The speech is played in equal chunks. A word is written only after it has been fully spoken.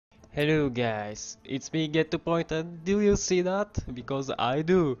Hello guys, it's me Get to Point, and do you see that? Because I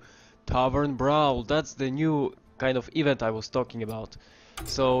do. Tavern Brawl, that's the new kind of event I was talking about.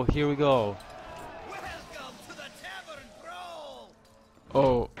 So here we go. Welcome to the Tavern Brawl!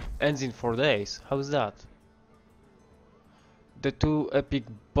 Oh, ends in 4 days. How's that? The two epic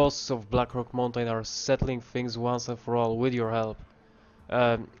bosses of Blackrock Mountain are settling things once and for all with your help.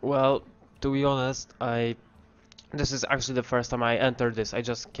 Well, to be honest, this is actually the first time I entered this. I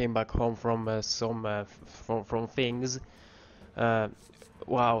just came back home from from things. Uh,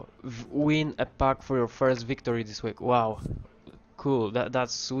 wow, win a pack for your first victory this week. Wow, cool.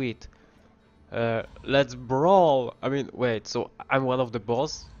 That's sweet. Let's brawl. I mean, wait. So I'm one of the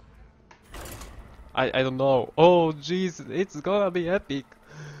boss? I don't know. Oh jeez, it's gonna be epic.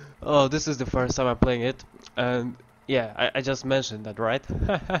 Oh, this is the first time I'm playing it, and yeah, I just mentioned that, right?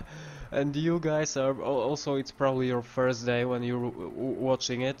 And you guys are also, it's probably your first day when you're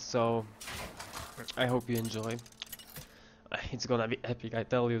watching it, so I hope you enjoy. It's gonna be epic, I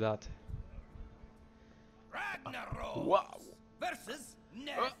tell you that. Ragnaros Wow! versus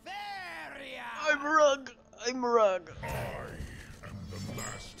Nefarian! I'm Rug! I'm Rug! I am the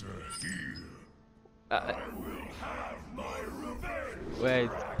master here. Uh, I will have my revenge. wait.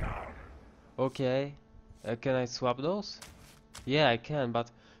 Okay. Can I swap those? Yeah, I can,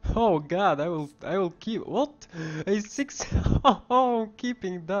 but oh god, I will keep what? A 6. Oh, I'm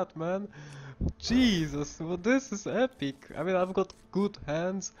keeping that, man. Jesus, well, this is epic. I mean, I've got good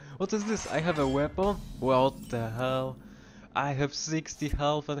hands. What is this? I have a weapon? What the hell? I have 60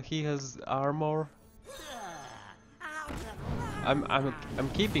 health and he has armor. I'm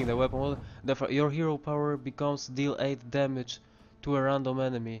keeping the weapon. Well, your hero power becomes deal 8 damage to a random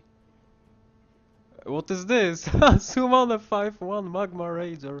enemy. What is this? Summon a 5/1 Magma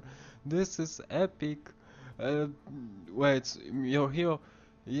Rager. This is epic. Wait, your hero.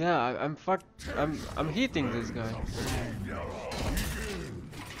 Yeah, I'm fuck. I'm hitting this guy.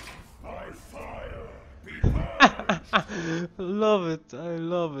 My fire. Love it. I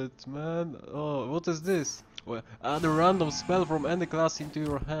love it, man. Oh, what is this? Well, add a random spell from any class into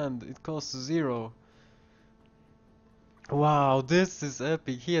your hand. It costs 0. Wow, this is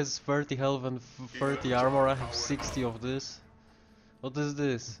epic. He has 30 health and 30 armor. I have 60 of this. What is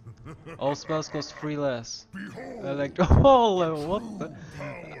this? All spells cost 3 less. Oh, what the?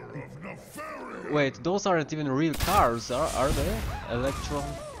 Wait, those aren't even real cards, are they? Electron.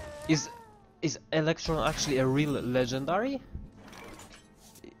 Is Electron actually a real legendary?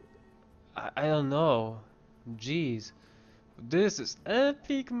 I don't know. Jeez. This is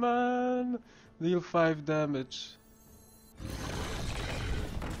epic, man. Deal 5 damage.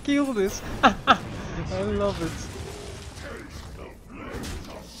 Kill this! I love it.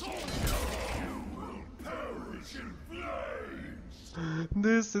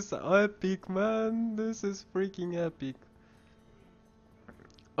 This is epic, man. This is freaking epic.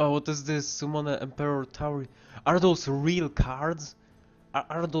 Oh, what is this? Summon an Emperor Tower. Are those real cards?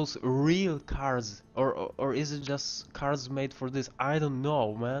 Are those real cards? Or is it just cards made for this? I don't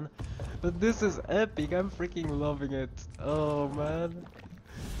know, man. But this is epic. I'm freaking loving it. Oh, man.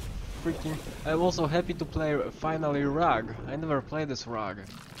 Freaking. I'm also happy to play finally Rag. I never played this Rag.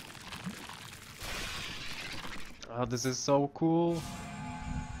 Oh, this is so cool.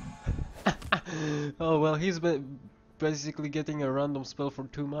 Oh, well, he's basically getting a random spell for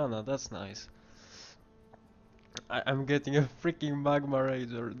 2 mana. That's nice. I'm getting a freaking Magma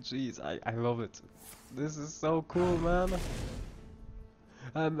Rager. Jeez, I love it. This is so cool, man.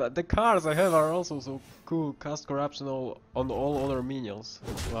 And the cards I have are also so cool. Cast Corruption on all other minions.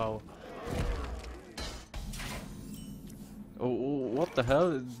 Wow. Oh, what the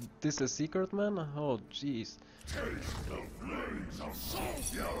hell? Is this a secret, man? Oh, jeez.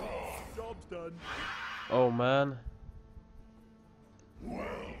 Job's done. Oh, man.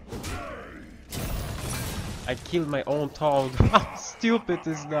 I killed my own toad. How stupid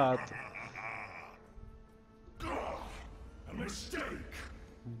is that? A mistake.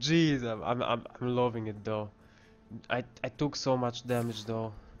 Jeez, I'm loving it though. I took so much damage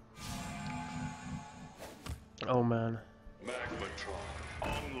though. Oh man.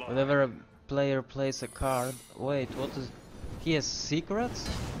 Whenever a player plays a card, wait, what is? He has secrets?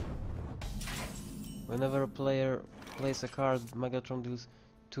 Whenever a player plays a card, Megatron deals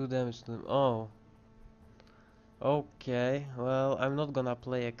 2 damage to them. Oh. Okay, well, I'm not gonna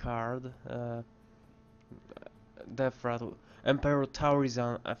play a card. Death Rattle. Emperor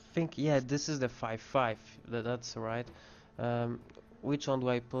Taurizan. I think, yeah, this is the 5/5. That's right. Which one do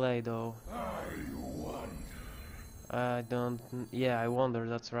I play though? I don't. Yeah, I wonder.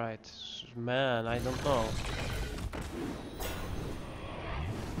 That's right. Man, I don't know.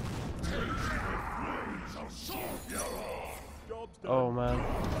 Oh man.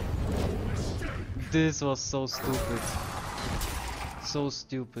 This was so stupid. So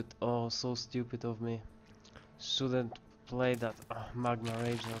stupid. Oh, so stupid of me. Shouldn't play that Magma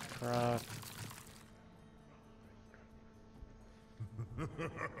Rage, oh crap.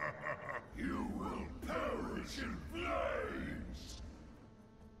 You will perish in flames!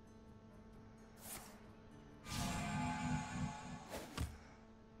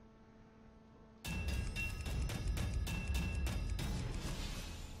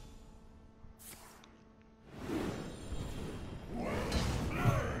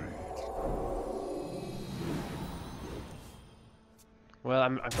 Well,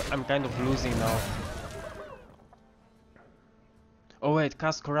 I'm kind of losing now. Oh wait,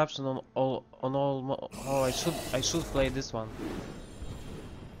 cast corruption on all oh, I should play this one.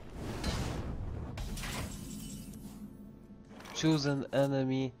 Choose an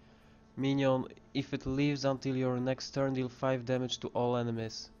enemy minion. If it lives until your next turn, deal 5 damage to all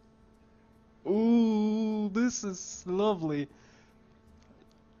enemies. Ooh, this is lovely.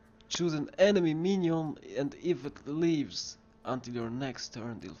 Choose an enemy minion, and if it lives until your next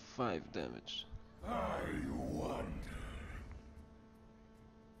turn, deal 5 damage. I wonder.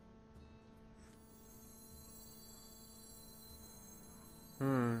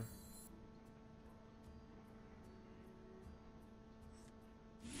 Hmm.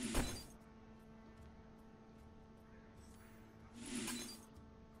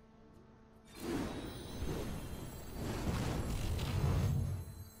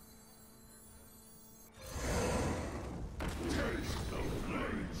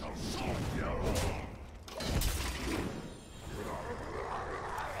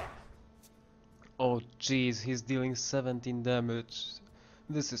 Oh jeez, he's dealing 17 damage.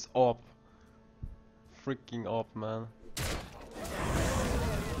 This is op. Freaking op, man.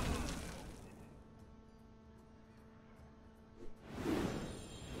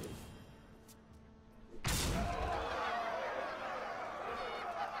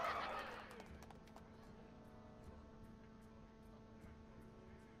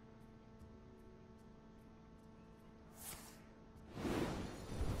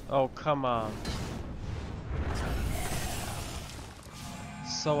 Oh, come on.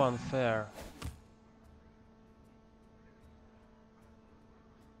 So unfair.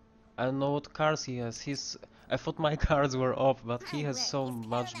 I don't know what cards he has. I thought my cards were off, but he has so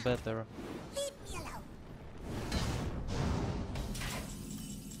much better.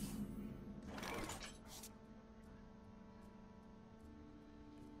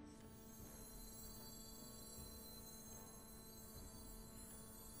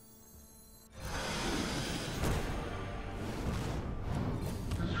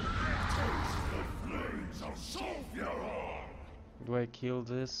 Leave me alone. Do I kill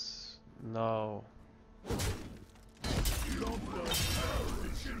this? No.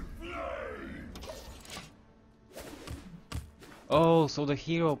 Oh, so the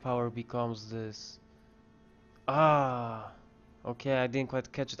hero power becomes this. Ah. Okay, I didn't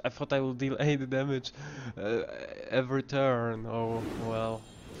quite catch it. I thought I would deal 8 damage every turn. Oh, well,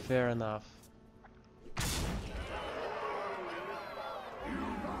 fair enough.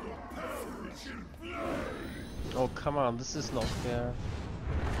 Oh, come on, this is not fair.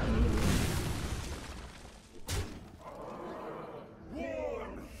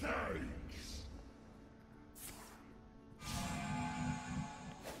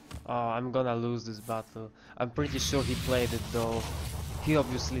 Oh, I'm gonna lose this battle. I'm pretty sure he played it though. He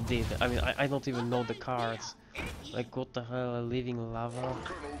obviously did. I mean, I don't even know the cards. Like, what the hell, a living lava?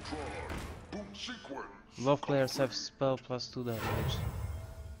 Both players have spell plus 2 damage.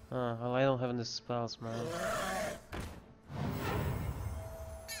 Well, I don't have any spells, man.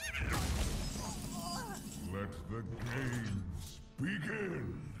 Let the games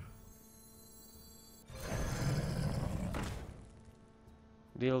begin.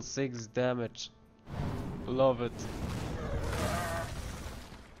 Deal 6 damage. Love it.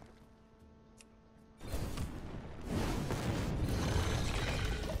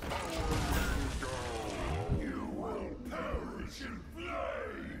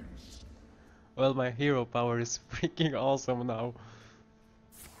 Well, my hero power is freaking awesome now.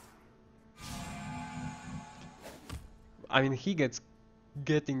 I mean, he keeps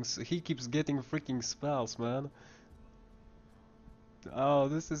getting freaking spells, man. Oh,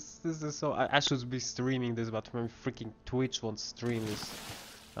 this is so. I should be streaming this, but my freaking Twitch won't stream this.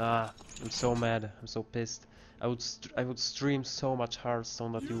 I'm so mad. I'm so pissed. I would stream so much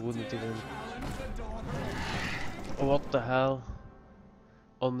Hearthstone that you wouldn't even. Oh, what the hell?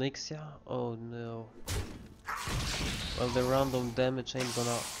 Onyxia? Oh no. Well, the random damage ain't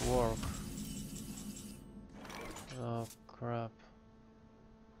gonna work. Oh crap.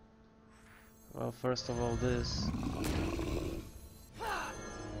 Well, first of all, this.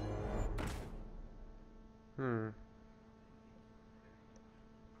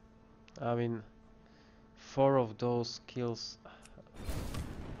 I mean, 4 of those kills.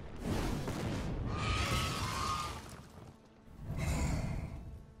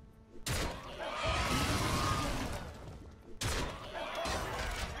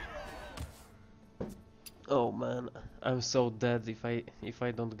 Oh man, I'm so dead if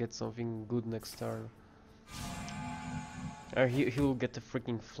I don't get something good next turn. He will get a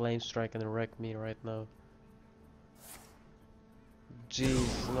freaking flame strike and wreck me right now.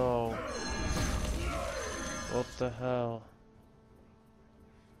 Jeez, no. What the hell?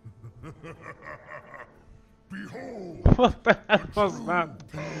 Behold! What the hell was that?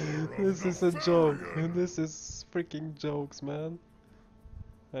 This is a joke. This is freaking jokes, man.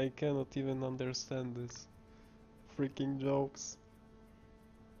 I cannot even understand this. Freaking jokes.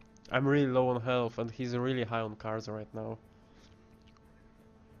 I'm really low on health and he's really high on cards right now.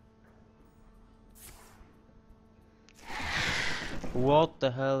 What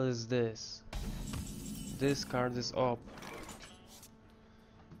the hell is this? This card is up.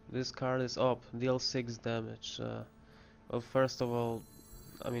 This card is up. Deal 6 damage. Well, first of all,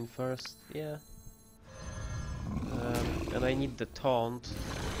 yeah. And I need the taunt.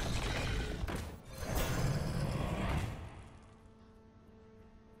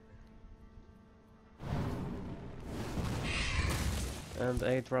 And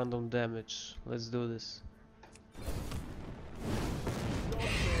 8 random damage. Let's do this.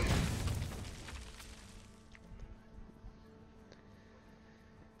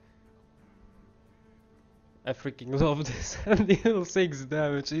 I freaking love this. And deal 6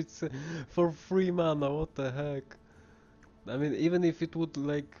 damage. It's for 3 mana. What the heck? I mean, even if it would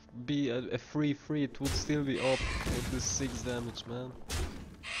like be a free, it would still be up with this 6 damage, man.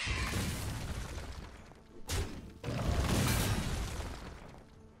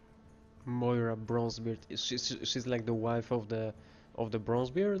 Moira Bronzebeard. She's like the wife of the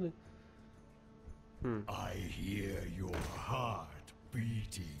Bronzebeard. I hear your heart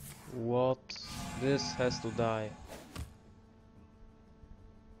beating. What? This has to die.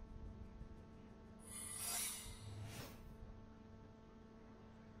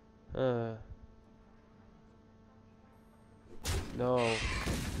 No.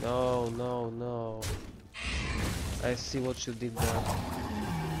 No. I see what you did there.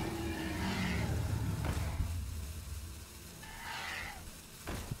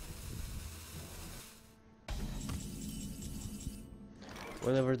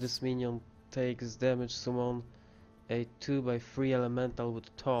 Whenever this minion takes damage, summon a 2/3 elemental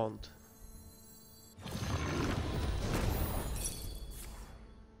with taunt.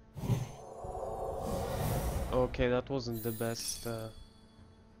 Okay, that wasn't the best.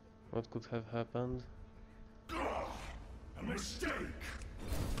 What could have happened? A mistake!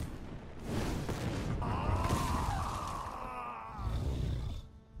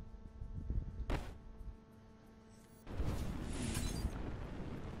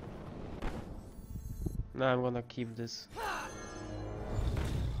 Nah, I'm gonna keep this.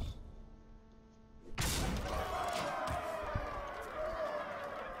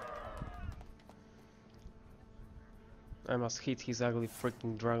 I must hit his ugly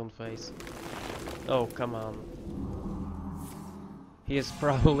freaking dragon face. Oh, come on. He has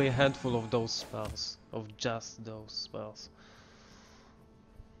probably a handful of those spells. Of just those spells.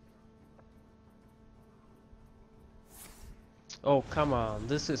 Oh, come on.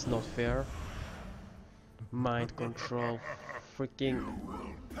 This is not fair. Mind control. Freaking...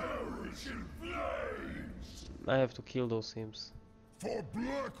 I have to kill those imps. For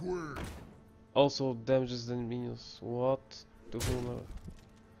Blackwood! Also damages the minions. What? To whom?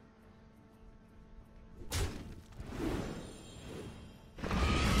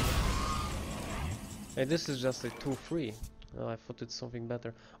 Hey, this is just a 2/3. Oh, I thought it's something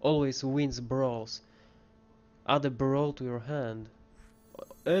better. Always wins brawls. Add a brawl to your hand.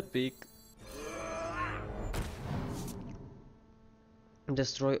 Epic.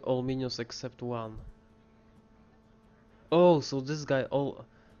 Destroy all minions except one. Oh, so this guy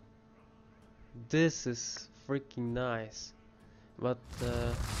this is freaking nice. But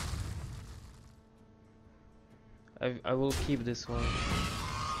I will keep this one.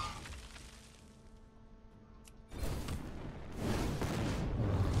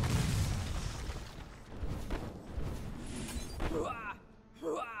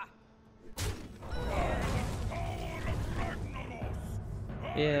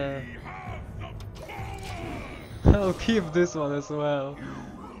 Yeah. I'll keep this one as well.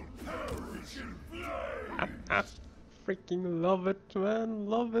 Freaking love it, man,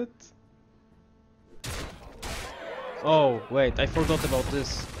 love it. Oh, wait, I forgot about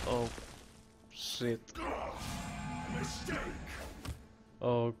this. Oh, shit. Mistake.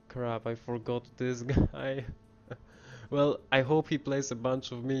 Oh crap, I forgot this guy. Well, I hope he plays a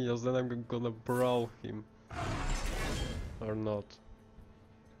bunch of minions, then I'm gonna brawl him. Or not.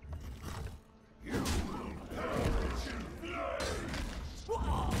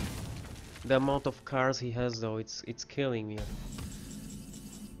 The amount of cards he has though, it's killing me.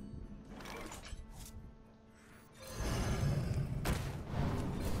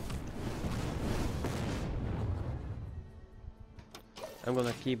 I'm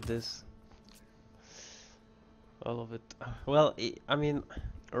gonna keep this. All of it. Well, I mean,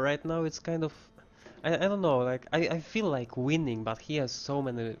 right now it's kind of... I don't know, like, I feel like winning, but he has so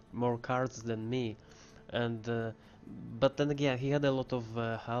many more cards than me. And, but then again, he had a lot of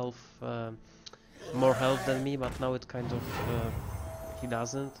health, more health than me, but now it kind of, he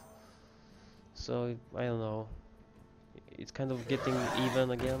doesn't. So, I don't know. It's kind of getting even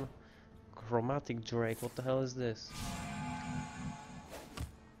again. Chromatic Drake, what the hell is this?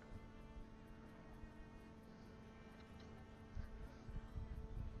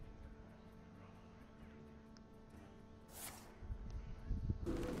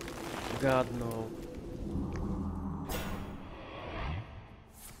 God, no.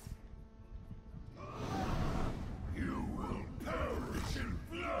 You will perish in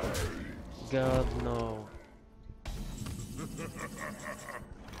flames. God, no.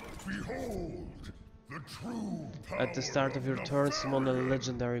 Behold the true power. At the start of your turn, summon a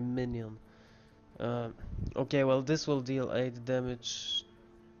legendary minion. Okay, well, this will deal 8 damage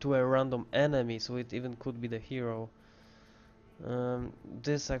to a random enemy, so it even could be the hero.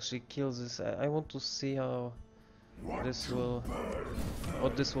 This actually kills this. I want to see how this will...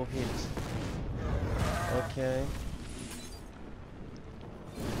 what this will hit. Okay.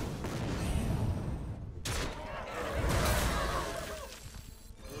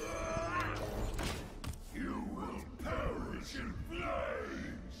 You will perish in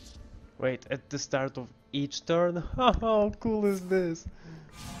flames. Wait, at the start of each turn? How cool is this?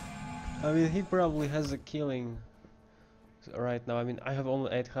 I mean, he probably has a killing right now. I mean, I have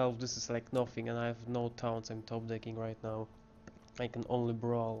only 8 health, this is like nothing, and I have no taunts. I'm top decking right now. I can only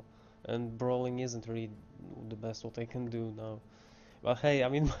brawl, and brawling isn't really the best what I can do now. But hey, I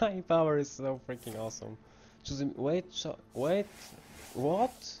mean, my power is so freaking awesome. Choosing... wait, wait,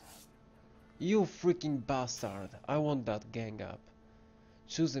 what? You freaking bastard! I want that gang up.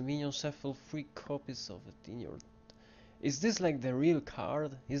 Choose a minion, shuffle 3 copies of it in your... Is this like the real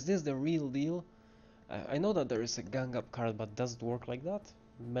card? Is this the real deal? I know that there is a gang up card, but does it work like that?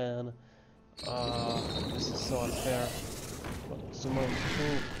 Man, this is so unfair. Summon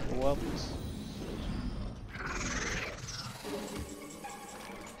 2, what?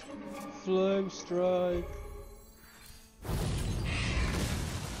 Flame strike!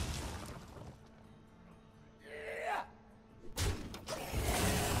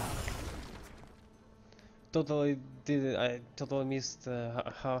 Totally I totally missed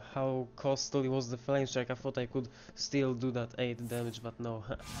how costly was the flame strike. I thought I could still do that 8 damage, but no.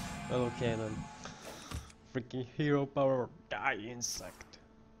 Well, okay then. Freaking hero power, die insect.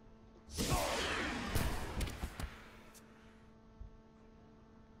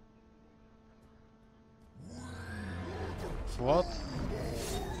 What?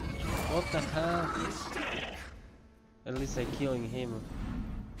 What the hell? At least I'm killing him.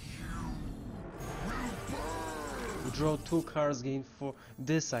 Draw 2 cards, gain 4.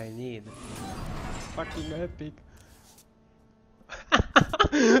 This I need. Fucking epic.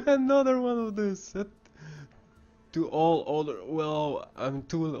 Another one of this. To all other... well,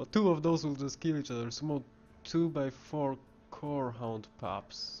 two of those will just kill each other. Summon 2x4 core hound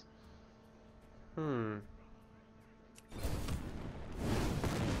pups.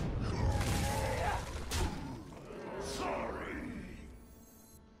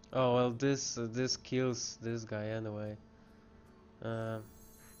 Oh well, this kills this guy anyway.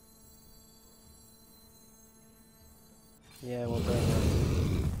 Yeah, whatever.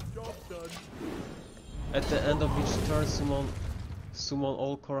 Job done. At the end of each turn, summon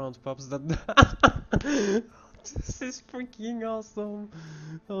all current pups that... This is freaking awesome.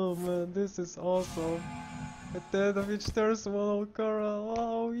 Oh man, this is awesome. At the end of each turn, summon all current...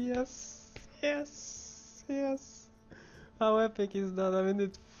 Oh yes, yes, yes. How epic is that? I mean,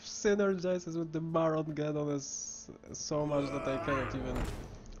 it synergizes with the Baron Ganon so much that I cannot even...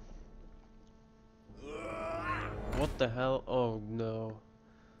 What the hell? Oh no.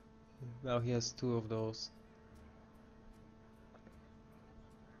 Now he has 2 of those.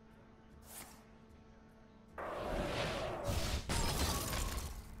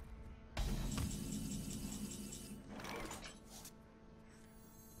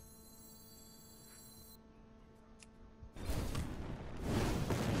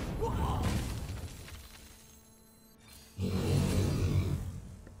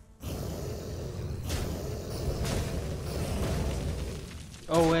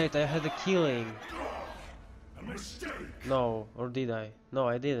 Wait, I had a killing. A mistake. No, or did I? No,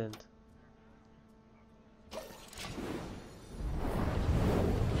 I didn't.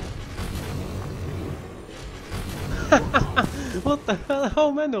 What the hell? How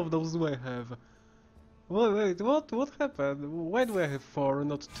many of those do I have? Wait, what? What happened? Why do I have 4,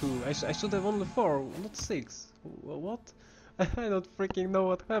 not 2? I should have only 4, not 6. What? I don't freaking know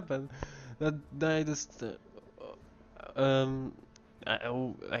what happened. That I just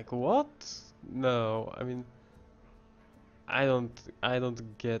like what? No, I mean I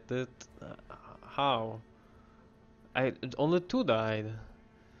don't get it. How? Only 2 died.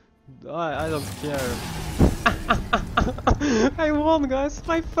 I don't care. I won, guys!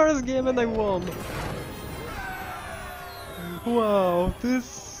 My first game and I won! Wow,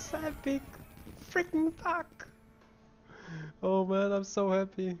 this epic freaking pack! Oh man, I'm so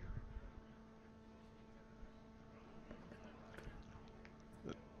happy.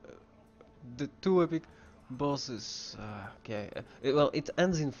 The 2 epic bosses. Okay, well, it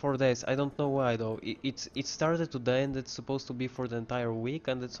ends in 4 days. I don't know why though. It started today and it's supposed to be for the entire week,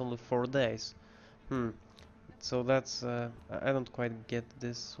 and it's only 4 days. So that's I don't quite get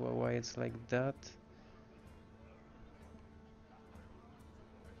this. Why it's like that.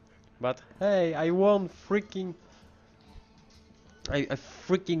 But hey, I won! Freaking! I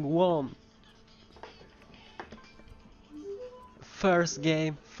freaking won! First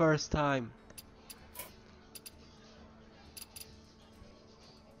game, first time.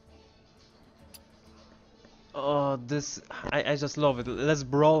 Oh, this I just love it. Let's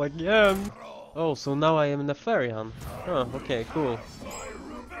brawl again. Oh, so now I am Nefarian. Oh, okay, cool. My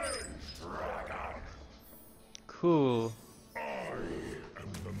revenge, dragon. Cool. I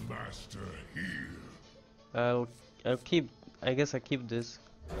am the master here. I'll keep. I guess I keep this.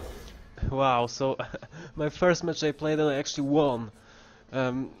 Wow. So my first match I played and I actually won.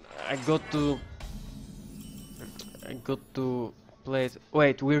 I got to. I got to play it.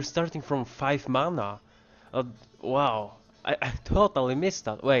 Wait, we're starting from 5 mana. Uh, wow. I totally missed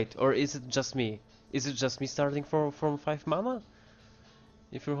that. Wait, or is it just me? Is it just me starting from 5 mana?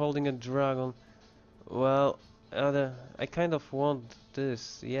 If you're holding a dragon, well, I kind of want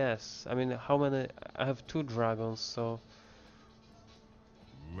this. Yes. I mean, how many? I have 2 dragons, so.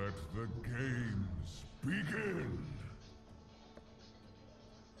 Let the games begin.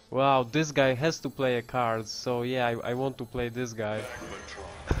 Wow, this guy has to play a card, so yeah, I want to play this guy.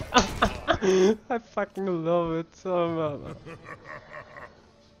 I fucking love it so much.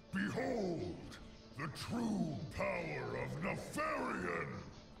 Behold the true power of Nefarian.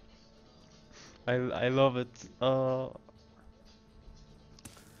 I love it. I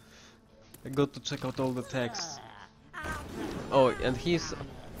got to check out all the text. Oh, and he's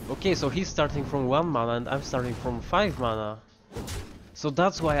okay. So he's starting from 1 mana, and I'm starting from 5 mana. So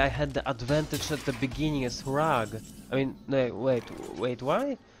that's why I had the advantage at the beginning as Rag. I mean, no, wait,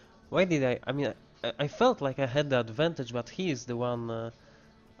 why? Why did I? I mean, I felt like I had the advantage, but he is the one.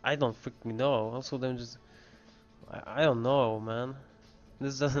 I don't freaking know. Also, then just I don't know, man.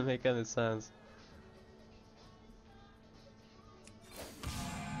 This doesn't make any sense.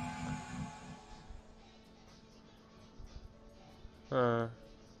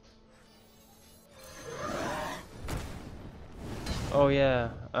 Oh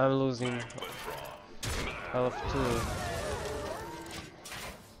yeah, I'm losing health too.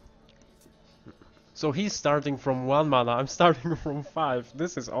 So he's starting from 1 mana, I'm starting from 5.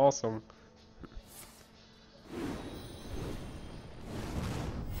 This is awesome.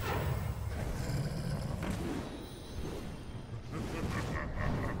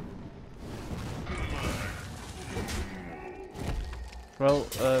 Well,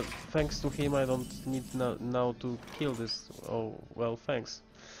 thanks to him I don't need now to kill this. Oh, well, thanks.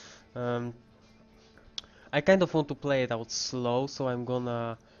 I kind of want to play it out slow, so I'm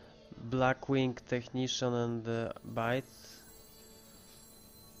gonna Blackwing, Technician and Bite.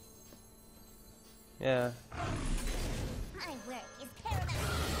 Yeah. My work is paramount.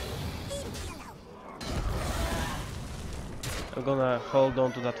 I'm gonna hold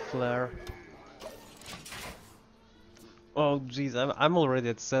on to that flare. Oh jeez, I'm already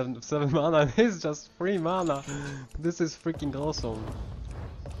at 7 mana and he's just 3 mana. This is freaking awesome.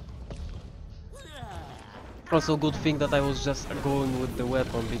 Also good thing that I was just going with the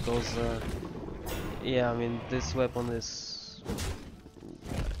weapon because yeah, I mean this weapon is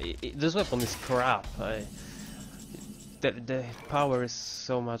this weapon is crap. The power is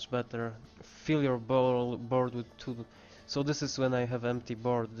so much better. Fill your board with 2. So this is when I have empty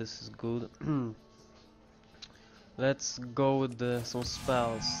board. This is good. Let's go with some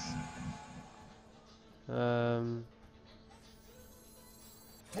spells.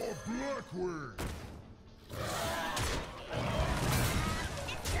 For Blackwing!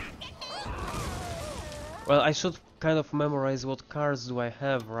 Well, I should kind of memorize what cards do I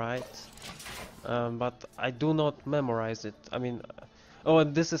have, right? But I do not memorize it. I mean, oh,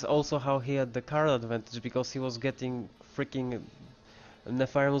 and this is also how he had the card advantage, because he was getting freaking...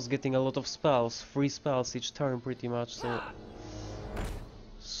 Nefarian was getting a lot of spells, free spells each turn pretty much, so...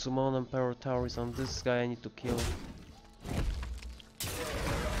 Summon Emperor Towers on this guy I need to kill.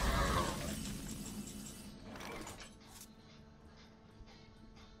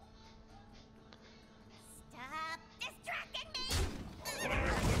 Stop distracting me!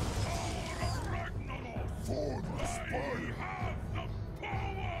 For the spire!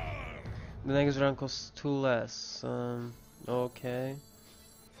 The next rank costs 2 less. Okay.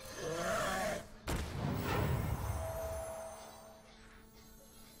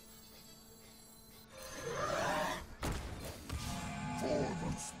 For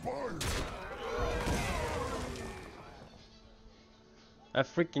the spire! I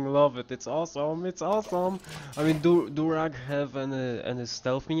freaking love it. It's awesome. It's awesome. I mean, do Rag have any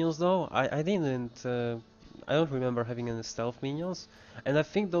stealth minions though? I didn't. I don't remember having any stealth minions, and I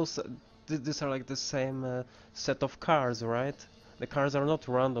think those these are like the same set of cards, right? The cards are not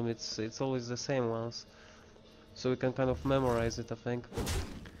random. It's always the same ones, so we can kind of memorize it, I think.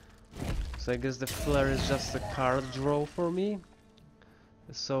 So I guess the flare is just a card draw for me.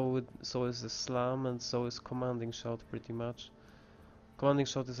 So is the slam, and so is commanding shot pretty much. Commanding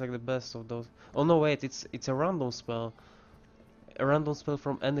shot is like the best of those. Oh no, wait, it's a random spell. A random spell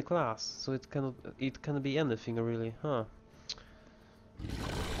from any class, so it can be anything really, huh?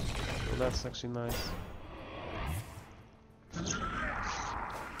 Well, that's actually nice.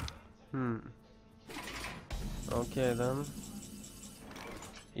 Okay then.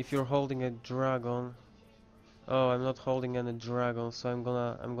 If you're holding a dragon, oh, I'm not holding any dragon, so I'm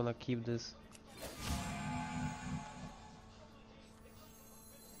gonna keep this.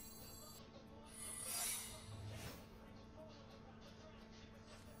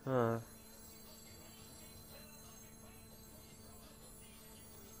 Huh.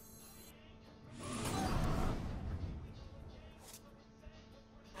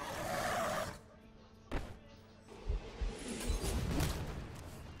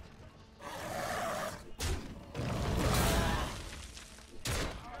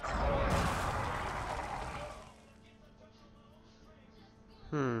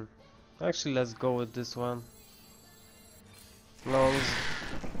 Actually, let's go with this one. Lols.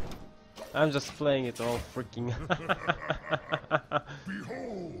 I'm just playing it all freaking.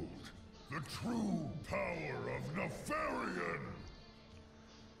 Behold! The true power of Nefarian!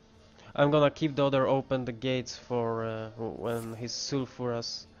 I'm gonna keep the other open the gates for when his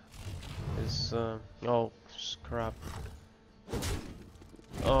sulfurous is oh crap.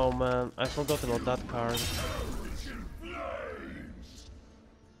 Oh man, I forgot about that card.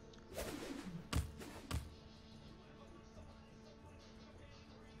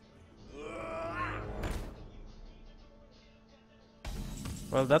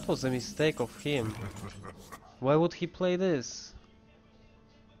 Well, that was a mistake of him. Why would he play this?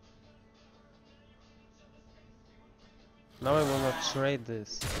 Now I wanna trade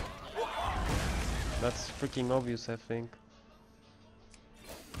this. That's freaking obvious, I think.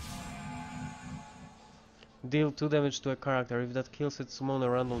 Deal 2 damage to a character. If that kills it, summon a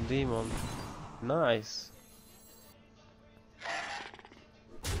random demon. Nice.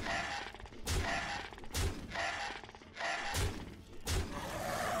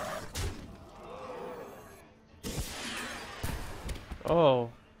 Oh,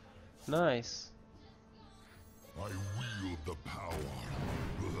 nice. I wield the power,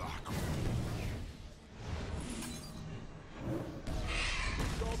 Blackwing.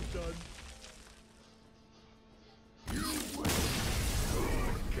 Job done.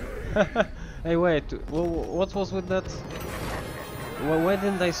 Hey, wait. What was with that? Why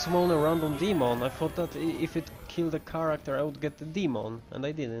didn't I summon a random demon? I thought that if it killed a character, I would get the demon, and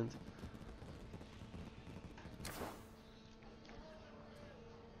I didn't.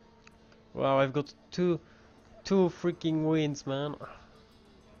 Wow, I've got two freaking wins, man.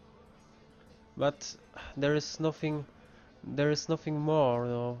 But there is nothing more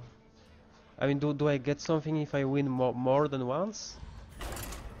though. I mean, do I get something if I win more than once?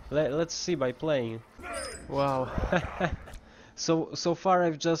 Let's see by playing. Wow. So far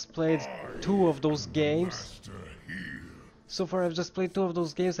I've just played 2 of those games. So far I've just played 2 of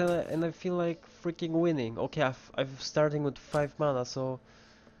those games, and I feel like freaking winning. Okay, I'm starting with 5 mana, so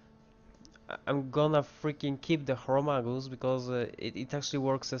I'm gonna freaking keep the Chromagus because it actually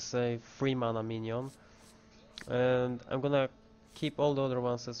works as a 3 mana minion, and I'm gonna keep all the other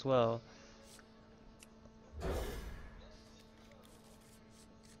ones as well.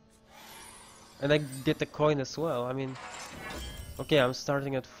 And I get the coin as well. I mean, okay, I'm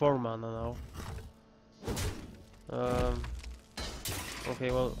starting at 4 mana now. Okay,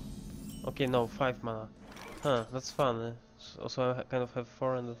 well, okay, no, 5 mana. Huh, that's fun. So I kind of have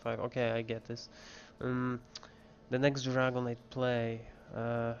 4 and then 5. Okay, I get this. The next dragon I play.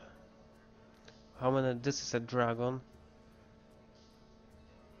 How many? This is a dragon.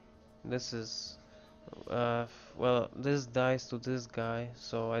 This is. Well, this dies to this guy,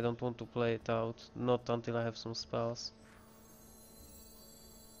 so I don't want to play it out. Not until I have some spells.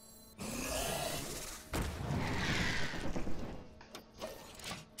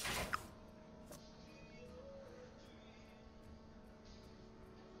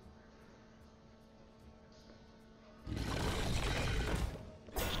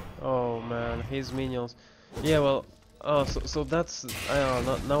 Oh man, his minions. Yeah, well, oh, so that's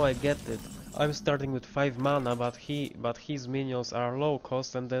now I get it. I'm starting with 5 mana, but his minions are low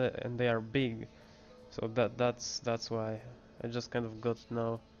cost and they are big. So that's why I just kind of got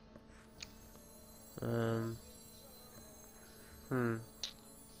now. Um. Hmm.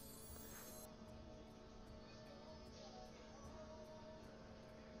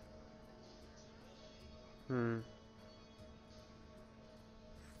 Hmm.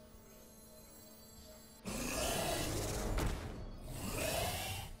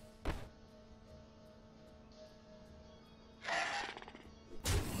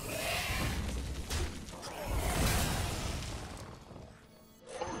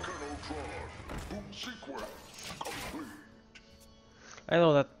 Sequence complete. I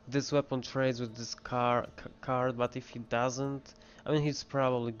know that this weapon trades with this card, but if he doesn't, I mean he's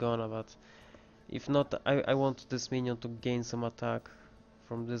probably gonna. But if not, I want this minion to gain some attack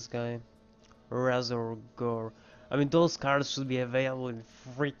from this guy. Razor Gore. I mean those cards should be available in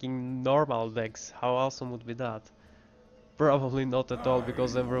freaking normal decks. How awesome would be that? Probably not at all,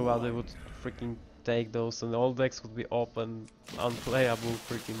 because everybody would freaking take those and all decks would be open, unplayable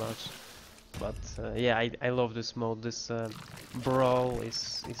pretty much. But yeah, I love this mode. This brawl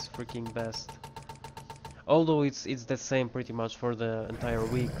is freaking best. Although it's the same pretty much for the entire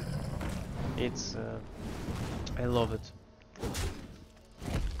week. It's I love it.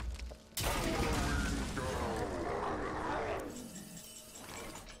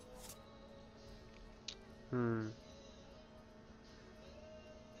 Hmm.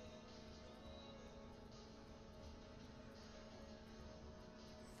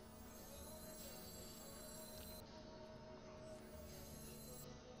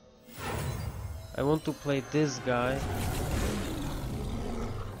 I want to play this guy.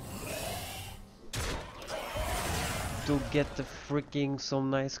 To get the freaking some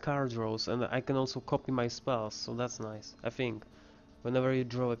nice card draws, and I can also copy my spells, so that's nice, I think. Whenever you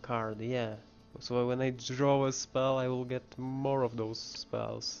draw a card, yeah. So when I draw a spell, I will get more of those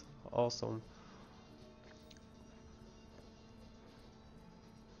spells. Awesome.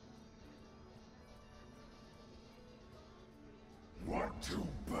 What to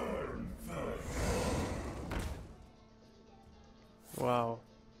burn first? Wow.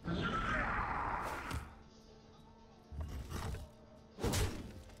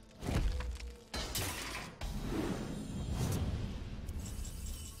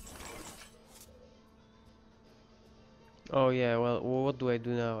 Oh yeah, well, what do I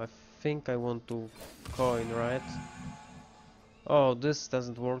do now? I think I want to coin, right? Oh, this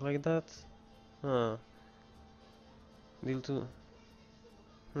doesn't work like that? Huh. Deal to...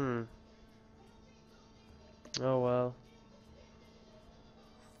 Hmm. Oh well.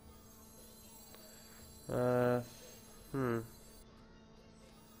 Hmm.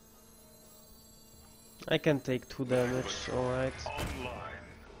 I can take 2 damage, alright.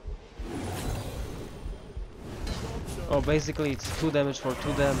 Oh, basically it's 2 damage for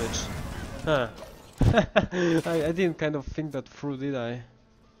 2 damage. Huh. I didn't kind of think that through, did I?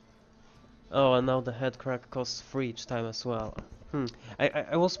 Oh, and now the head crack costs 3 each time as well.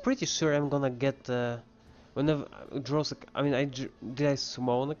 I was pretty sure I'm gonna get whenever draws a, I mean did I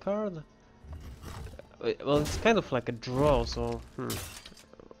summon a card? Well, it's kind of like a draw, so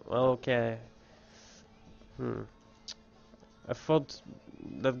well, okay. I thought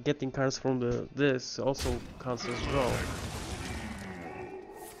that getting cards from this also counts as draw.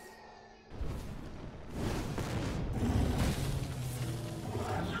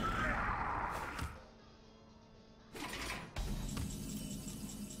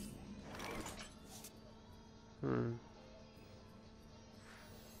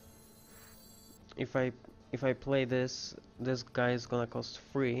 If I play this guy is gonna cost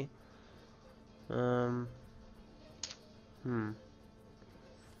 3. Hmm.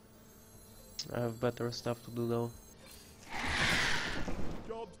 I have better stuff to do though.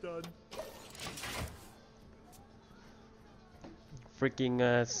 Job's done.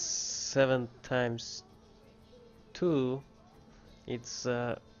 Freaking 7 times 2. It's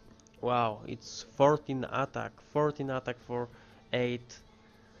wow, it's 14 attack. 14 attack for 8.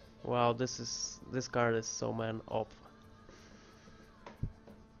 Wow, this card is so man up.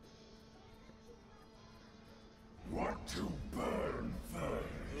 Want to burn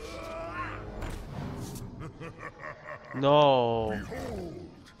first? No. Behold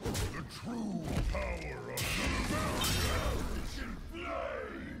the true power of Nefarian in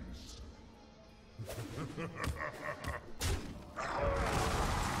flames!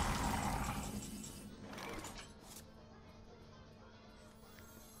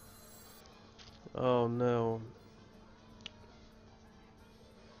 Oh no.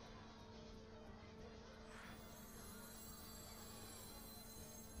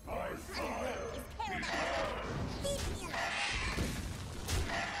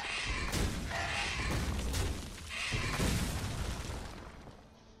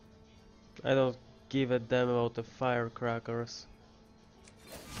 I don't give a damn about the firecrackers.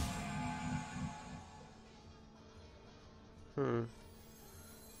 Hmm.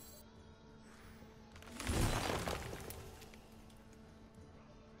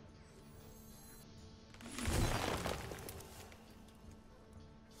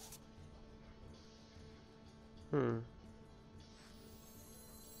 Hmm.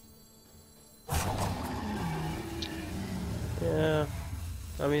 Yeah.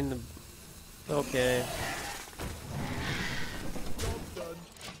 I mean, okay. Job's done.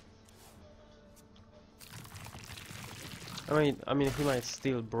 I mean, he might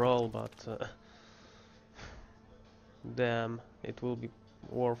still brawl, but damn, it will be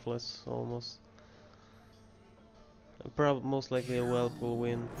worthless almost. Most likely a whelp will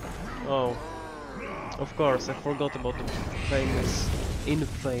win. Oh, of course, I forgot about the famous,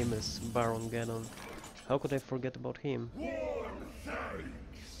 infamous Baron Geddon. How could I forget about him? Warm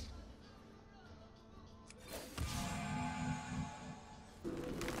thanks!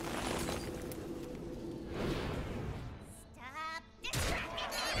 Stop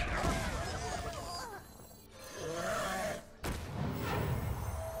distracting me!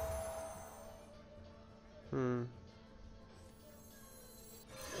 Hmm.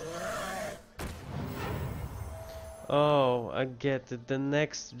 Oh, I get it. The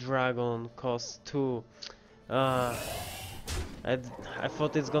next dragon costs 2. Uh, I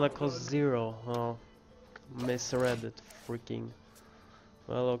thought it's gonna cost 0. Oh, misread it. Freaking.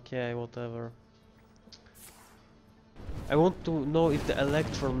 Well, okay, whatever. I want to know if the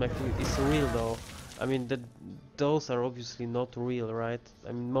electron mech is real though. I mean, those are obviously not real, right?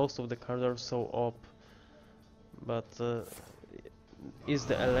 I mean, most of the cards are so op. But is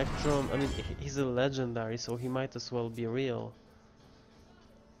the electron? I mean, he's a legendary, so he might as well be real.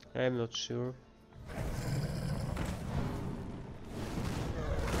 I'm not sure.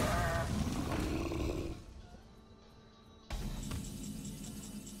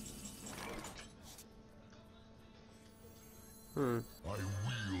 Hmm. I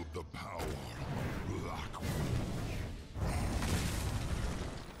wield the power of Black.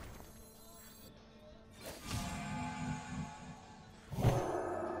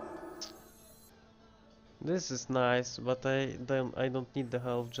 This is nice, but I don't need the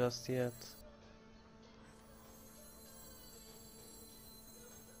health just yet.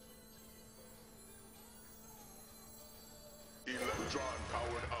 Electron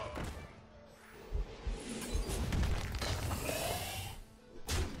powered up.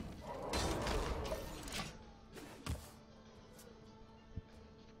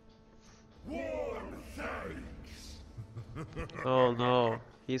 Warm thanks! Oh no,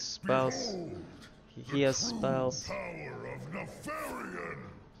 his spells. Behold He has spells. power of Nefarian!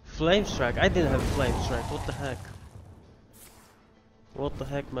 Flame strike. I didn't have flame strike. What the heck? What the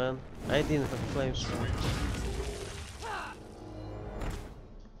heck, man? I didn't have flame strike.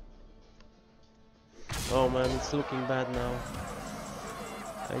 Oh man, it's looking bad now.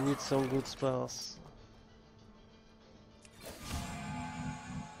 I need some good spells.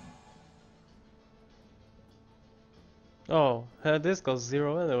 Oh, this costs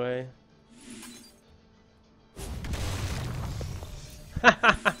 0 anyway.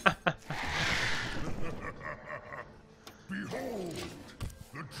 Behold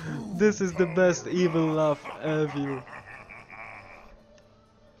the true This is the best evil laugh ever.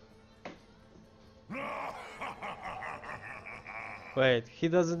 Wait, he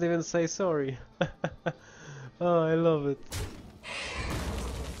doesn't even say sorry. Oh, I love it.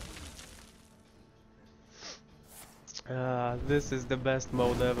 This is the best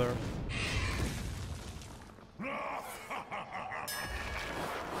mode ever.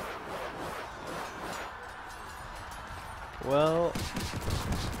 Well,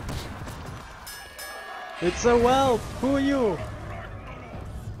 it's a whelp! Who knew?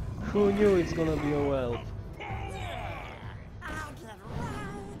 Who knew it's gonna be a whelp?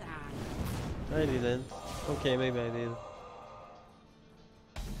 I didn't. Okay, maybe I did.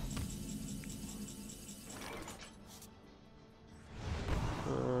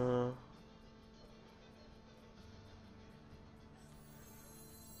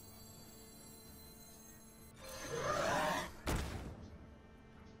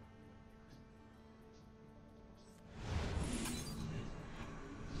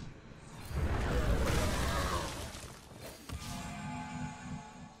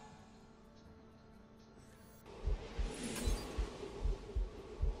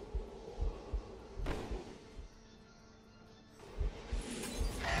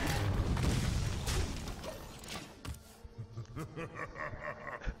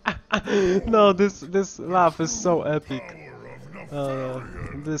 No, this laugh is so epic.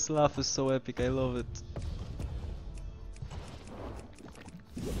 This laugh is so epic. I love it.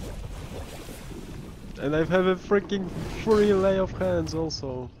 And I have a freaking free lay of hands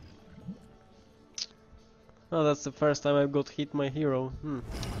also. Oh, that's the first time I got hit my hero.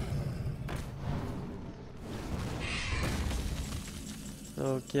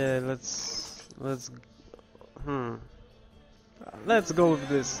 Okay, let's go with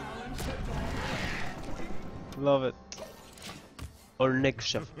this. Love it. Or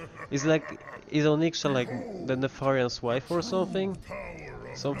Niksha. Is Onyxia like the Nefarian's wife or something?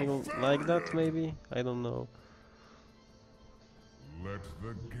 Something like that maybe? I don't know. Let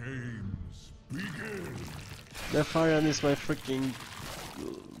the games begin. Nefarian is my freaking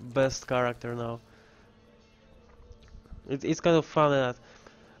best character now. It's kind of funny that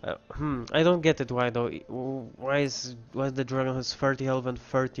I don't get it why though. Why the dragon has 30 health and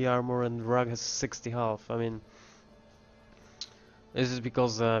 30 armor and Rag has 60 health? I mean, is it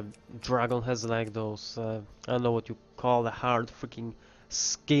because dragon has like those I don't know what you call the hard freaking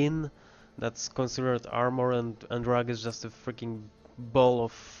skin that's considered armor, and Rag is just a freaking ball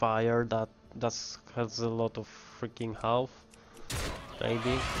of fire that has a lot of freaking health?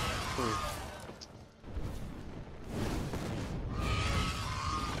 Maybe.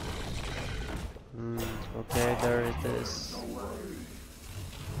 Okay, there it is.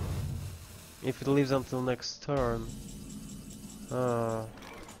 If it lives until next turn.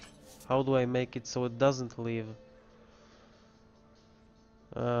 How do I make it so it doesn't leave?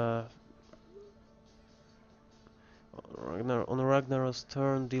 On Ragnaros'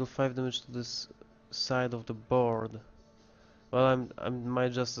 turn, deal 5 damage to this side of the board. Well, I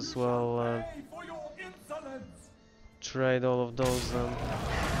might just as well trade all of those.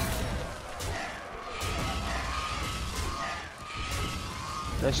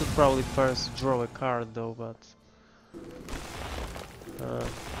 I should probably first draw a card though, but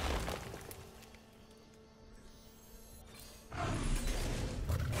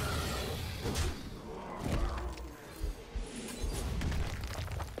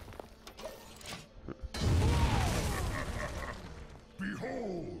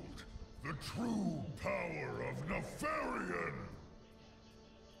Behold the true power of Nefarian.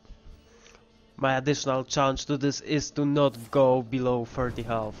 my additional challenge to this is to not go below 30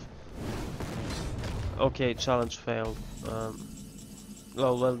 health. Okay, challenge failed.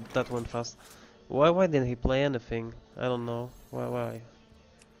 Well, that went fast. Why didn't he play anything? I don't know. Why?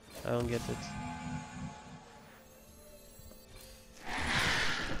 I don't get it.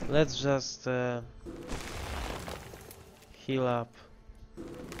 Let's just heal up.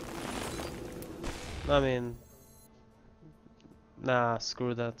 I mean, nah,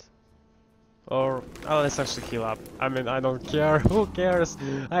 screw that. Or, oh, let's actually heal up. I mean, I don't care. Who cares?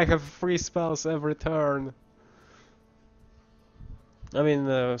 I have 3 spells every turn. I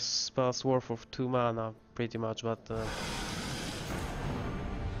mean, spells worth of 2 mana, pretty much, but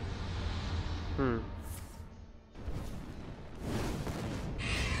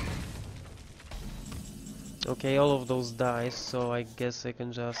okay, all of those dice, so I guess I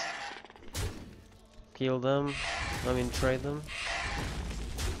can just kill them. I mean, trade them.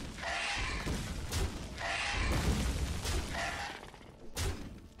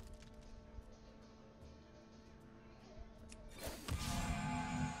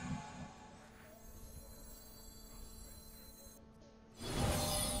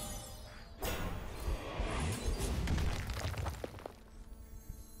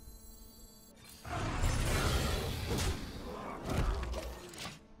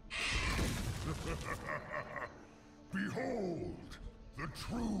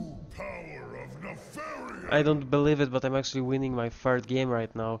 true power of Nefarian. I don't believe it, but I'm actually winning my third game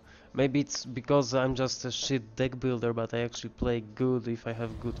right now. Maybe it's because I'm just a shit deck builder, but I actually play good if I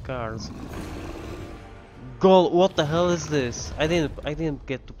have good cards. Goal, what the hell is this? I didn't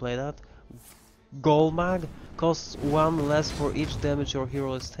get to play that. Goal mag costs 1 less for each damage your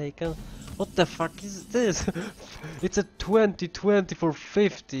hero has taken. What the fuck is this? It's a 20/20 for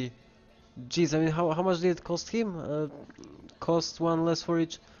 50. Jeez, I mean, how much did it cost him? Cost 1 less for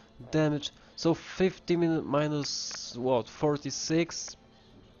each damage. So 50 minus what? 46.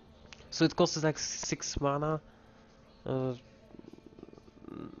 So it costs like 6 mana. Or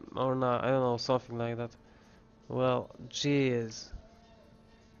not, I don't know, something like that. Well, jeez.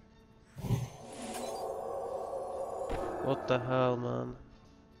 What the hell, man?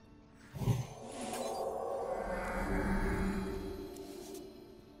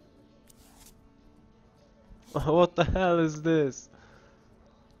 What the hell is this?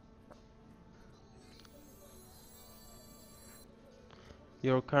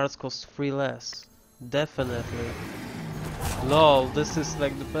 Your cards cost 3 less. Definitely. Lol, this is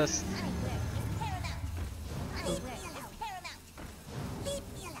like the best.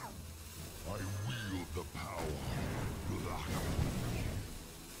 I wield the power.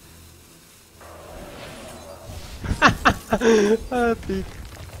 Epic.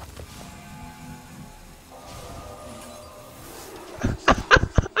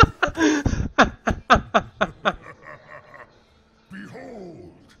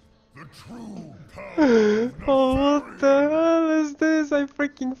 Behold, the true power. Oh, what the hell is this? I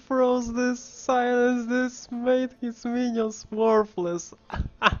freaking froze this, silenced this, made his minions worthless.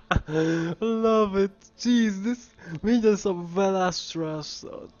 Love it. Jeez, this minions of Velastras.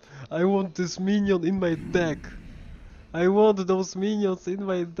 I want this minion in my deck. I want those minions in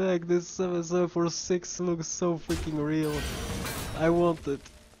my deck. This 7/7 looks so freaking real. I want it.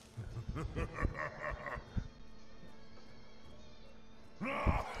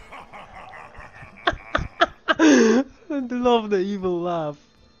 I love the evil laugh.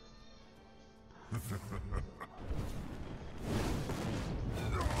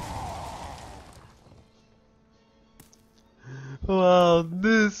 Wow,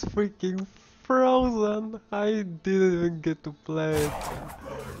 this freaking frozen. I didn't even get to play it.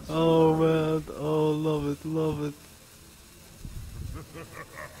 Oh man, oh love it, love it.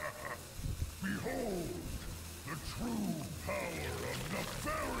 Behold, the true power of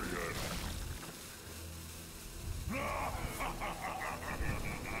Nefarian.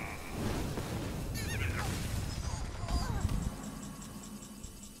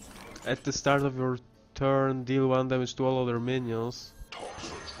 At the start of your turn, deal 1 damage to all other minions.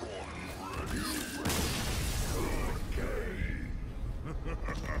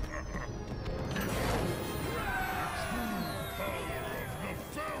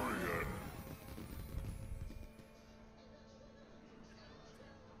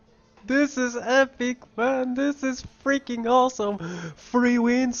 This is epic, man. This is freaking awesome. 3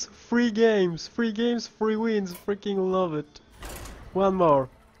 wins, 3 games. 3 games, 3 wins. Freaking love it. One more.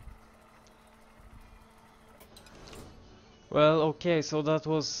 Well, okay, so that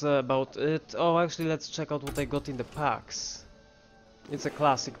was about it. Oh, actually, let's check out what I got in the packs. It's a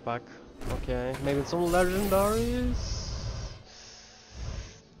classic pack. Okay, maybe some legendaries?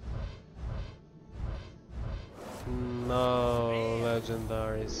 No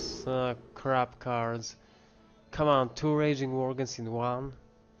legendaries. Crap cards. Come on, 2 Raging Worgens in 1?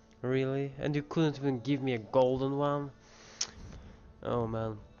 Really? And you couldn't even give me a golden one? Oh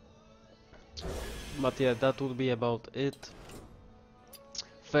man. But yeah, that would be about it.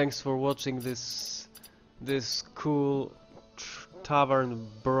 Thanks for watching this cool Tavern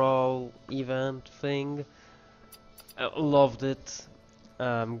Brawl event thing. I loved it.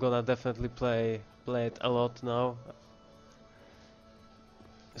 I'm gonna definitely play it a lot now.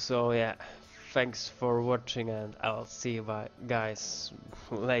 So yeah, thanks for watching and I'll see you guys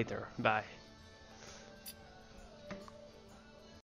later. Bye.